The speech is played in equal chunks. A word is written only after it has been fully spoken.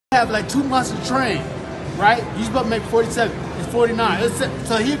have like 2 months to train, right? You're supposed to make 47. It's 49.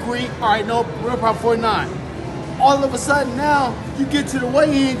 So he agreed. All right, no real problem. 49. All of a sudden now you get to the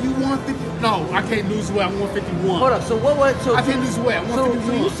weigh-in, you 150. No, I can't lose the weight. I'm 151. Hold up. So what was? So I can't lose the weight. I'm 151.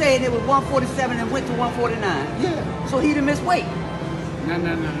 So you saying it was 147 and went to 149? Yeah. So he didn't miss weight. No.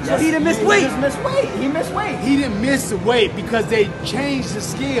 So he didn't miss weight. He missed weight. He missed weight. He didn't miss the weight because they changed the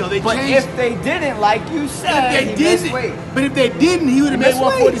scale. But changed. if they didn't, like you said, he missed weight. But if they didn't, he would have made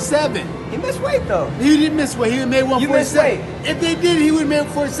 147. He missed weight though. He didn't miss weight. He would have made 147. You missed weight. If they did, he would have made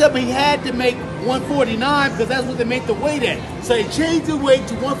 147. He had to make 149 because that's what they make the weight at. So they changed the weight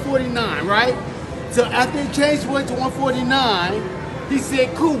to 149, right? So after they changed the weight to 149, he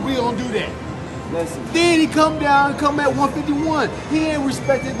said, "Cool, we gonna do that." Listen. Then he come down and come at 151. He ain't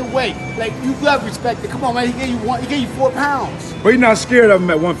respected the weight. Like, you gotta respect it. Come on, man. He gave you 4 pounds. But you're not scared of him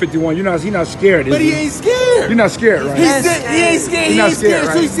at 151. He's not scared. But he ain't scared. You're not scared, right? He ain't scared. He ain't scared.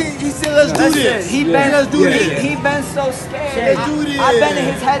 Right? So he said, let's do this. He been so scared. Let's do this. I've been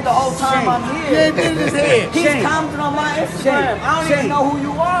in his head the whole time I'm here. He ain't been in his head. He's commenting on my Instagram. I don't even know who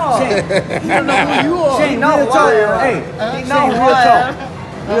you are. He don't know who you are. Shane, no, Hey, he know who I am.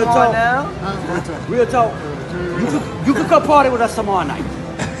 Real talk. Now. Real talk. You could come party with us tomorrow night.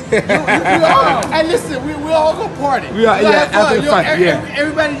 Hey, listen, we all go party. We are, after the fight,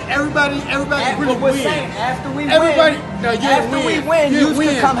 Everybody really We're win. saying after we Everybody, win, no, you after win. we win, you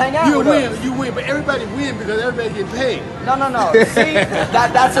can come hang out with us. You win, but everybody win because everybody get paid. No. See,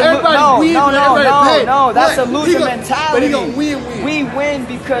 that's a Everybody win, but everybody paid. no. That's a But loser he mentality. But he gonna win. We win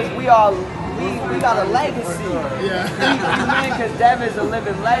because we got a legacy. Yeah. We win because Devon's a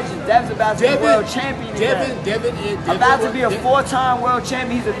living legend. Devon's about to be a world champion again. Devon About to be a 4-time world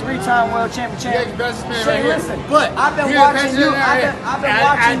champion. He's a 3-time world champion. Shane, listen. But I've been watching you.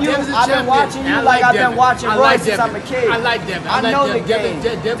 I've been watching you like I've been watching Roy since I'm a kid. I like Devon. I know the game.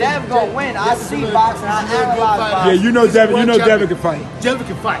 Devon gonna win. I see boxing. I analyze boxing. Yeah, you know Devon. You know Devon can fight. Devon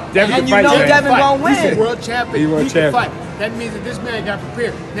can fight. And you know Devon gonna win. He's a world champion. He can fight. That means that this man got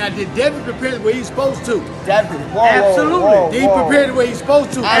prepared. Now, did Devon prepare the way he's supposed to? Devon, Absolutely. Did he prepare the way he's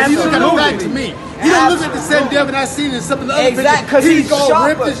supposed to? He look at the back to me. He don't look at the same Devon I seen in some of the other videos. Because he's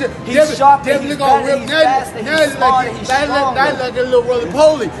sharper. He's sharper. Devon look all ripped. Now he's like a little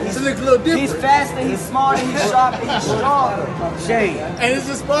roly-poly. So it looks a little different. He's faster, he's smarter, he's sharper, he's stronger. Shane. And it's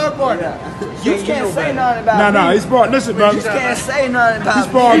a sparring partner. You can't say nothing about me. No, he's sparring. Listen, brother. You can't say nothing about me.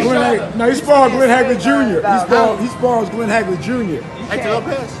 He sparred Glenn Hagler Jr. He spars Glenn Hagler Jr. Hector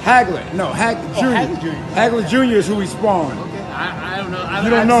Lopez? Hagler. No, Hagler Jr. Hagler Jr. is who he's sparring. I don't know. You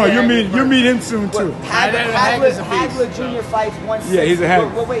don't know. You'll meet him soon too. Hagler Jr. fights 160. Yeah, he's a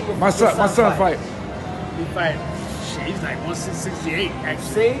Hagler. My son fight. He fight. Shit, he's like 168 actually.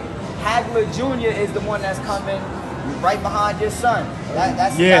 See, Hagler Jr. is the one that's coming right behind your son.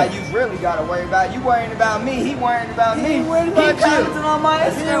 That's the guy you really got to worry about. You worrying about me, he worrying about me. He worried about you. He commenting on my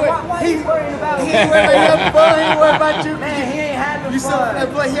Instagram. Why he worrying about me? He ain't worried about you. Man, he ain't having You fun. saw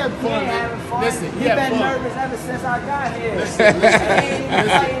that boy, he had fun. He ain't having fun. Listen, he been nervous ever since I got here. Listen. He ain't even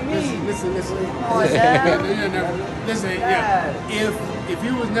fighting me. Listen. Come on, now. Listen, if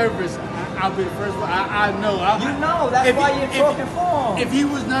he was nervous, I'll be the first one. I know. You know, that's why you're talking for him. If he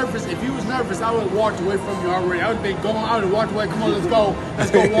was nervous, I would have walked away from you already. I would have been going. I would have walked away. Come on, let's go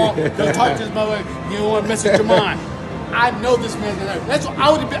walk. Let's talk to this motherfucker. You don't want to mess with your mind. I know this man's nervous. That's what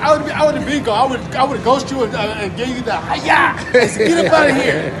I would have been go. I would have ghosted you and gave you the hi-ya. Get up out of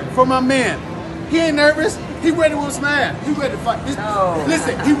here for my man. He ain't nervous. He ready to some ass. He ready to fight. No.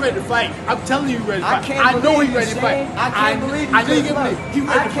 Listen, he ready to fight. I'm telling you, he ready to fight. I know he ready to fight. I can't believe you. I know you can believe. He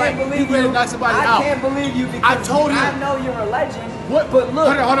ready to fight. He ready to knock somebody out. I can't believe you because I told him. I know you're a legend. What? But look,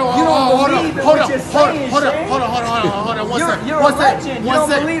 hold on. you don't believe in what you're saying. Hold on. One second. You're a legend. You don't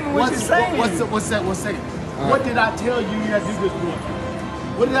believe in what you're saying. One second. What did I tell you you had to do this for?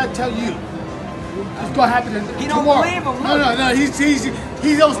 What did I tell you? It's gonna happen tomorrow. He don't believe him. No.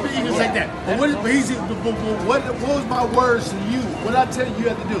 He don't speak English like that. But what was my words to you? What did I tell you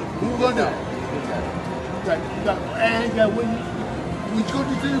have to do? What we gonna do? When you go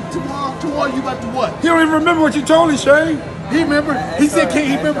to do tomorrow you about to what? He don't even remember what you told him, Shane. He remember. He said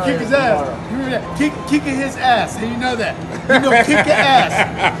he remember kicking his ass. You remember that? Kicking his ass. And you know that. You know kick your ass.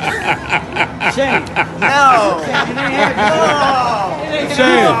 Shane. No.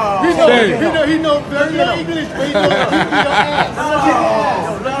 He know very little English, but he knows kick your ass.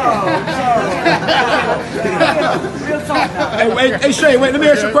 Real talk now. Hey, Shane, wait, let me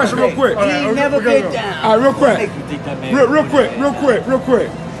ask you a question real quick. He never been down. All right, real quick. Make you think that man. Real quick.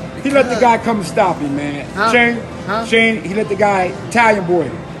 He let the guy come and stop him, man. Shane, he let the guy, Italian boy.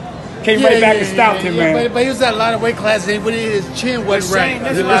 came right back and stopped him, man. But he was at a lot of weight classes, and his chin wasn't right.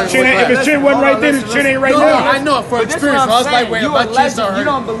 If his chin wasn't right then, his chin ain't right No, now. I know it for experience. I was like, wait, my chin's You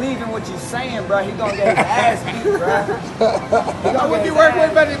don't believe in what you're saying, bro. He gonna get his ass beat, bro. I would be working with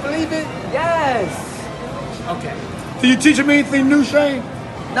everybody to believe it. Yes. Okay. Did you teach him anything new, Shane?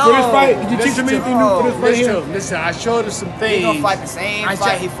 No. For this fight? Did you teach him anything new for this fight here? Listen, I showed him some things. He gonna fight the same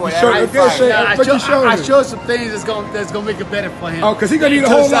fight he fought showed- every okay, fight. Shane. Yeah, What you showed I him? showed some things that's gonna make it better for him. Oh, because he gonna need a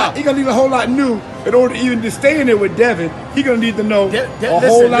whole lot. He gonna need a whole lot new in order to even to stay in there with Devon. He gonna need to know a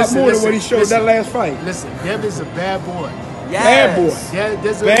whole lot more than what he showed that last fight. Listen, Devon's a bad boy. Yes. Bad boy. Yeah,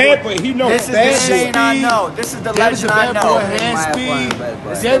 this is Bad boy. He knows This is the bad Shane boy. I know. This is the Devon's a legend I bad know. boy, hand speed.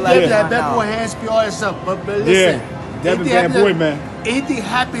 Devon's a bad boy, hand speed, all that stuff. But listen, Devon's a bad boy, man. Anything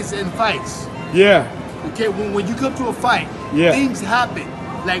happens in fights. Yeah. Okay, when you come to a fight, things happen.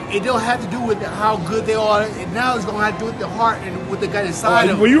 Like, it don't have to do with how good they are. Now it's gonna have to do with the heart and what they got inside of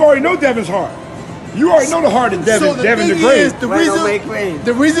them. Well, you already know Devon's heart. You already know the heart of Devon. So the Devon the thing Great. is,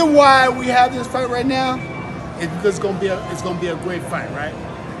 the reason why we have this fight right now is because it's gonna be a great fight, right?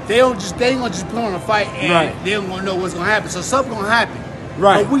 They ain't gonna just put on a fight and they don't gonna know what's gonna happen. So something's gonna happen.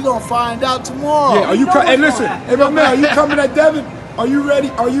 Right. But we gonna find out tomorrow. Yeah. Are you? Hey, listen. Hey, my man, are you coming at Devon? Are you ready?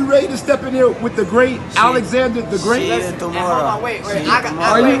 Are you ready to step in there with the great Alexander the Great? Hold on, wait.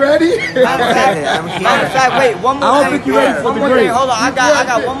 Are you ready? Matter of fact, wait, one more thing. I don't think you're ready for the great. Hold on, I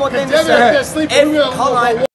got one more thing to say. Hold on.